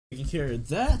taking care of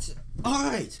that.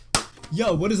 Alright.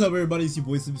 Yo, what is up everybody? It's your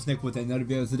boy Snake with another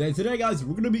video today. Guys,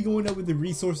 we're gonna be going over the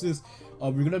resources.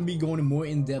 We're gonna be going more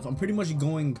in depth. I'm pretty much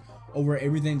going over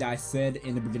everything that I said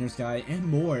in the beginner's guide and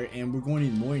more, and we're going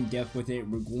in more in depth with it.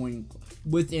 We're going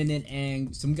within it,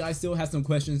 and some guys still have some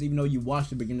questions even though you watched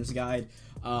the beginner's guide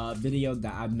video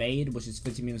that I made, which is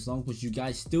 15 minutes long, which you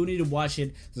guys still need to watch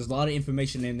it. There's a lot of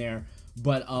information in there,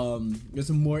 but there's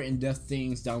some more in-depth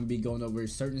things that I'll be going over,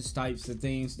 certain types of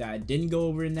things that I didn't go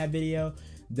over in that video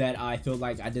that I feel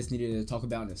like I just needed to talk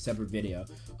about in a separate video.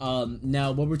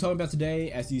 Now what we're talking about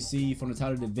today, as you see from the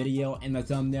title of the video and the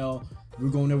thumbnail, we're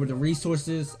going over the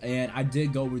resources, and I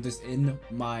did go over this in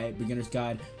my beginner's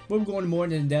guide, but we're going more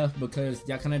in depth because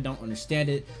y'all kind of don't understand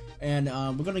it, and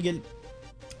we're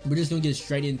just gonna get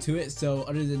straight into it. So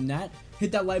other than that,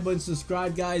 hit that like button,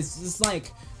 subscribe guys. It's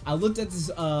like I looked at this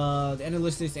the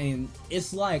analytics, and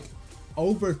it's like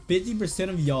over 50%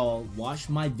 of y'all watch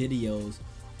my videos,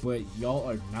 but y'all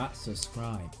are not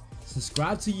subscribed.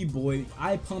 Subscribe to you boy.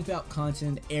 I pump out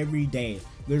content every day.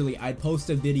 Literally, I post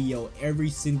a video every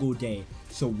single day.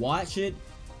 So watch it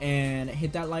and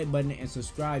hit that like button and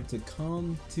subscribe to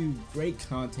come to great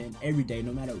content every day,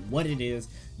 no matter what it is.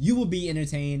 You will be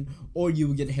entertained or you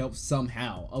will get help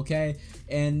somehow, okay?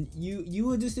 And you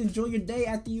will just enjoy your day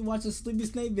after you watch a Sleepy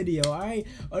Snake video, alright?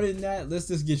 Other than that, let's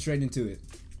just get straight into it.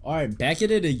 Alright, back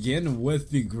at it again with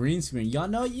the green screen. Y'all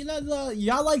know,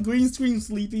 y'all like green screen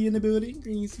sleepy in the building?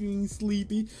 Green screen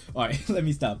sleepy. Alright, let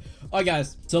me stop. Alright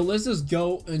guys, so let's just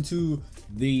go into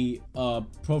the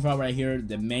profile right here,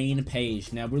 the main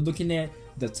page. Now we're looking at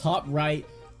the top right,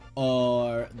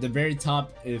 or the very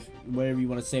top, if whatever you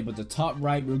want to say, but the top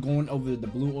right, we're going over the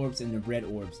blue orbs and the red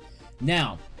orbs.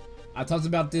 Now, I talked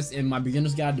about this in my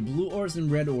beginner's guide, the blue orbs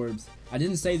and red orbs. I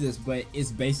didn't say this, but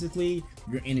it's basically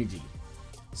your energy.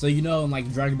 So you know, in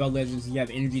like Dragon Ball Legends, you have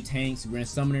energy tanks, grand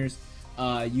summoners.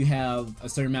 You have a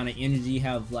certain amount of energy. You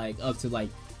have like up to like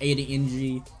 80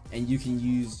 energy, and you can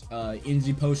use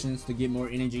energy potions to get more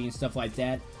energy and stuff like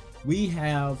that. We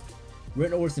have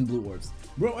red orbs and blue orbs.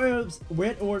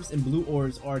 Red orbs and blue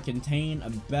orbs are contained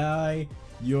by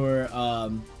your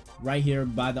right here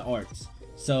by the arcs.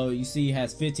 So you see, it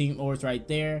has 15 orbs right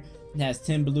there. It has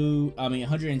 10 blue,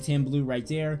 110 blue right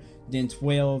there, then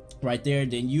 12 right there.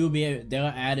 Then you'll be able, they'll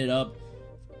add it up,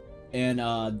 and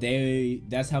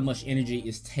that's how much energy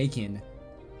is taken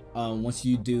once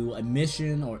you do a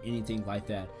mission or anything like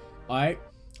that. Alright,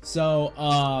 so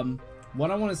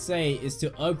what I want to say is,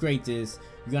 to upgrade this,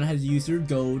 you're gonna have to use your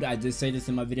gold. I did say this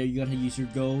in my video. You're gonna use your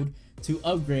gold to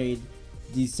upgrade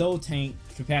the soul tank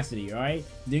capacity. Alright,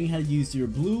 then you have to use your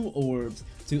blue orbs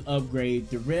to upgrade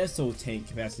the red soul tank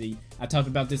capacity. I talked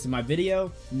about this in my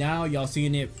video. Now y'all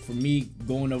seeing it from me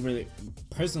going over it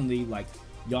personally, like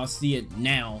y'all see it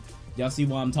now. Y'all see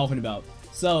what I'm talking about.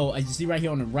 So as you see right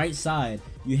here on the right side,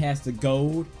 you have the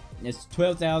gold, it's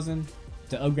 12,000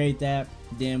 to upgrade that.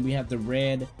 Then we have the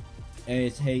red, and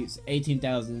it takes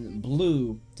 18,000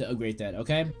 blue to upgrade that.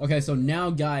 Okay, so now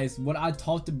guys, what I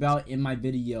talked about in my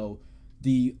video,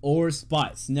 the ore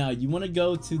spots. Now you want to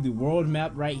go to the world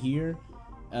map right here.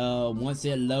 Once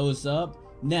it loads up,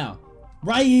 now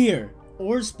right here,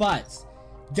 ore spots,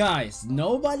 guys.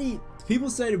 People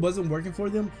said it wasn't working for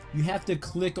them. You have to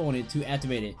click on it to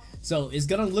activate it. So it's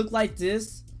gonna look like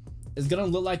this. It's gonna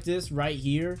look like this right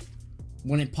here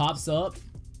when it pops up,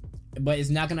 but it's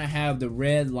not gonna have the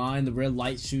red line, the red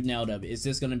light shooting out of it. It's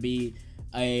just gonna be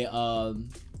a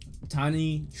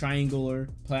tiny triangular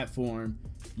platform.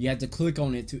 You have to click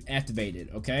on it to activate it.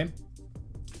 Okay,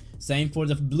 same for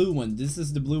the blue one. This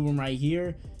is the blue one right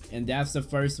here, and that's the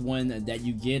first one that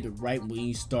you get right when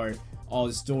you start all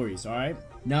the stories. Alright,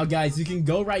 now guys, you can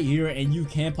go right here and you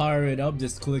can power it up.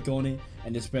 Just click on it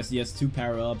and just press yes to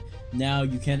power up. Now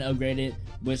you can upgrade it,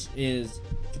 which is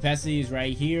capacity is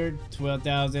right here,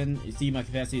 12,000. You see my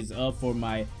capacity is up for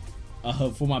my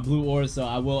blue ore, so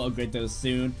I will upgrade those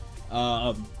soon.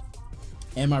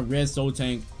 And my red soul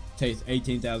tank takes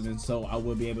 18,000, so I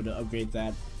will be able to upgrade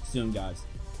that soon guys.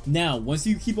 Now once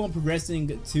you keep on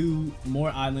progressing to more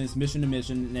islands, mission to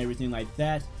mission and everything like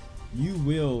that, you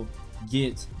will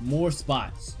get more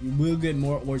spots. You will get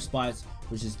more ore spots,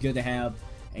 which is good to have,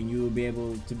 and you will be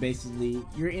able to basically,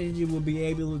 your energy will be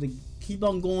able to keep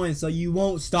on going, so you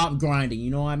won't stop grinding,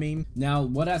 you know what I mean? Now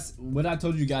what I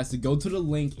told you guys to go to the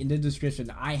link in the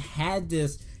description. I had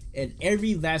this in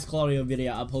every last Cloudia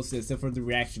video I posted except for the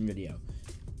reaction video.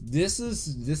 This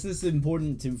is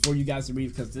important for you guys to read,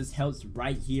 because this helps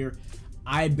right here.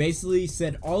 I basically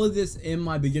said all of this in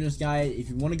my beginner's guide. If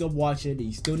you want to go watch it and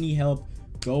you still need help,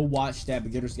 go watch that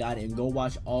beginner's guide and go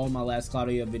watch all my last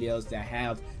Cloudia videos that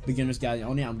have beginner's guide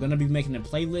on it. I'm gonna be making a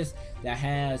playlist that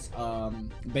has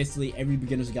basically every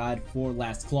beginner's guide for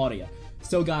last Cloudia.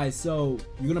 So guys, so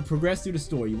you're gonna progress through the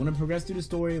story. You wanna progress through the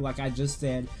story like I just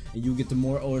said, and you get the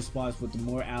more ore spots with the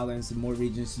more islands and more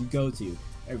regions you go to,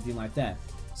 everything like that.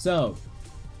 So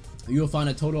you'll find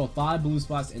a total of 5 blue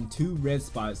spots and 2 red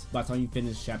spots by the time you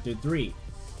finish chapter 3.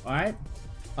 Alright?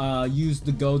 Use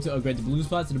the gold to upgrade the blue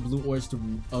spots and the blue ores to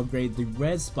upgrade the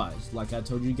red spots, like I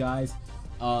told you guys.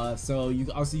 So you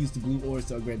can also use the blue ores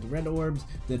to upgrade the red orbs,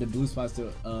 then the blue spots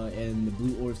to and the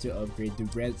blue orbs to upgrade the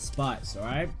red spots.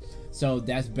 Alright, so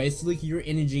that's basically your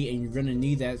energy, and you're gonna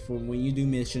need that for when you do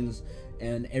missions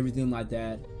and everything like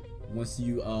that. Once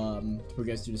you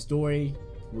progress through the story,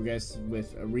 progress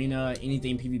with arena,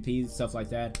 anything PvP, stuff like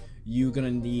that, you're gonna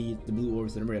need the blue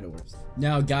orbs and the red orbs.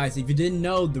 Now guys, if you didn't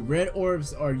know, the red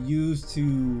orbs are used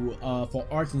to for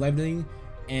arc leveling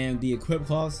and the equip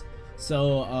class.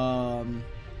 So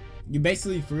you're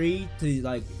basically free to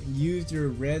like use your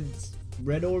red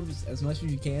orbs as much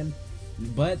as you can,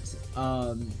 but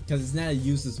because it's not as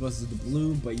used as much as the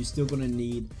blue, but you're still gonna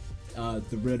need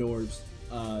the red orbs.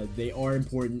 They are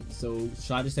important, so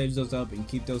try to save those up and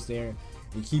keep those there,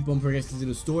 and keep on progressing through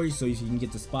the story so you can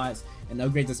get the spots and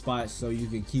upgrade the spots so you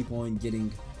can keep on getting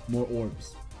more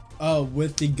orbs.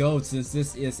 With the gold, since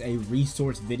this is a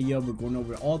resource video, we're going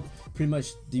over all pretty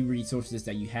much the resources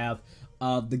that you have.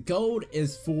 The gold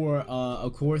is for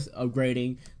of course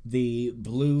upgrading the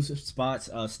blue spots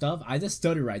stuff. I just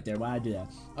stuttered right there. Why I do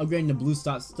that? Upgrading the blue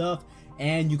spot stuff.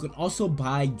 And you can also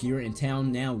buy gear in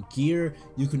town. Now gear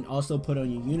you can also put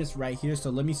on your units right here.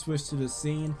 So let me switch to the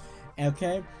scene.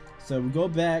 Okay, so we go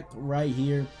back right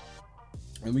here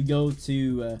and we go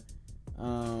to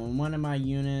one of my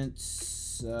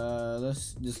units.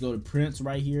 Let's just go to prints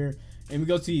right here, and we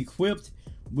go to equipped.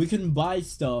 We can buy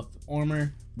stuff,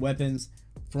 armor, weapons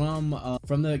from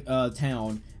the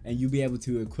town, and you'll be able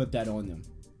to equip that on them.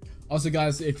 Also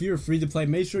guys, if you're free to play,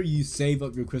 make sure you save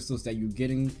up your crystals that you're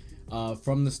getting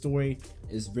from the story.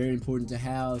 It's very important to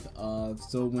have,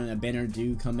 so when a banner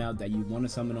do come out that you want to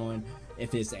summon on,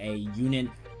 if it's a unit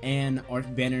and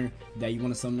arc banner that you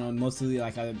want to summon on, mostly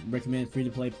like I recommend free to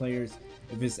play players,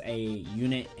 if it's a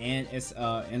unit and it's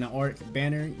an arc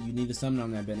banner, you need to summon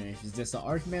on that banner. If it's just an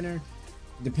arc banner,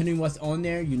 depending what's on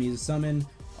there, you need to summon,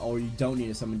 or you don't need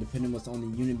to summon. Depending what's on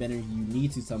the unit banner, you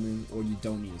need to summon or you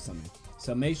don't need to summon.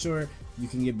 So make sure you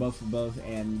can get both for both,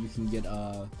 and you can get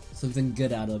something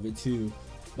good out of it too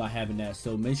by having that.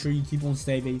 So make sure you keep on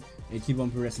saving and keep on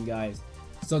progressing, guys.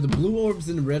 So the blue orbs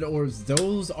and the red orbs,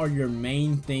 those are your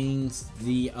main things.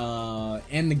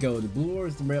 And the gold, the blue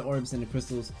orbs, the red orbs, and the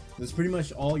crystals, that's pretty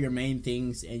much all your main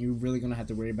things, and you're really gonna have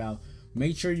to worry about.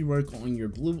 Make sure you work on your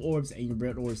blue orbs and your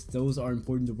red orbs. Those are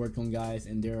important to work on, guys,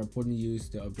 and they're important to use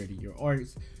to upgrade your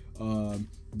arcs.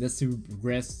 Just to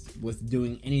progress with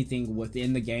doing anything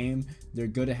within the game, they're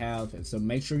good to have, so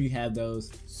make sure you have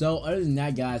those. So other than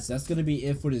that, guys, that's gonna be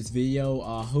it for this video.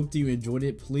 Hope that you enjoyed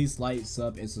it. Please like,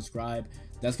 sub, and subscribe.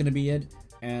 That's gonna be it,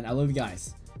 and I love you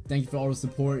guys. Thank you for all the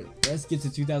support. Let's get to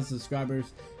 2,000 subscribers,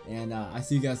 and I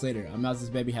see you guys later. I'm out, this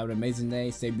baby. Have an amazing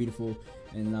day, stay beautiful,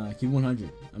 and keep 100.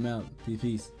 I'm out.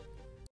 Peace.